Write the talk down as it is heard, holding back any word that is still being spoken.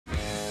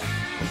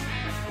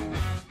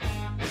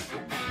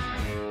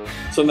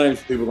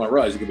sometimes people don't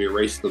realize it can be a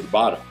race to the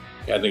bottom.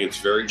 I think it's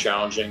very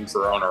challenging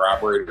for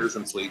owner-operators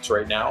and fleets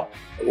right now.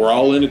 We're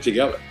all in it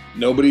together.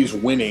 Nobody's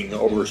winning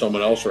over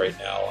someone else right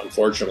now,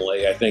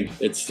 unfortunately. I think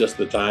it's just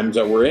the times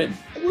that we're in.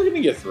 We're going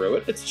to get through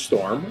it. It's a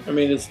storm. I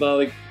mean, it's not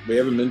like we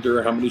haven't been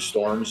through how many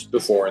storms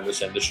before in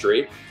this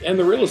industry. And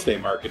the real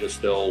estate market is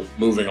still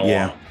moving along.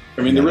 Yeah.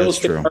 I mean, the real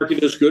estate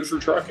market is good for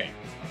trucking.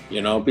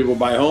 You know, people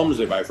buy homes,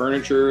 they buy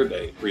furniture,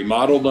 they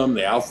remodel them,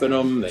 they outfit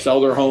them, they sell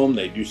their home,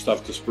 they do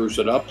stuff to spruce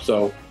it up.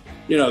 So,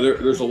 you know,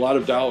 there's a lot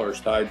of dollars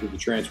tied to the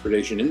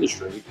transportation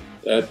industry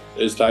that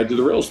is tied to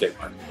the real estate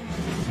market.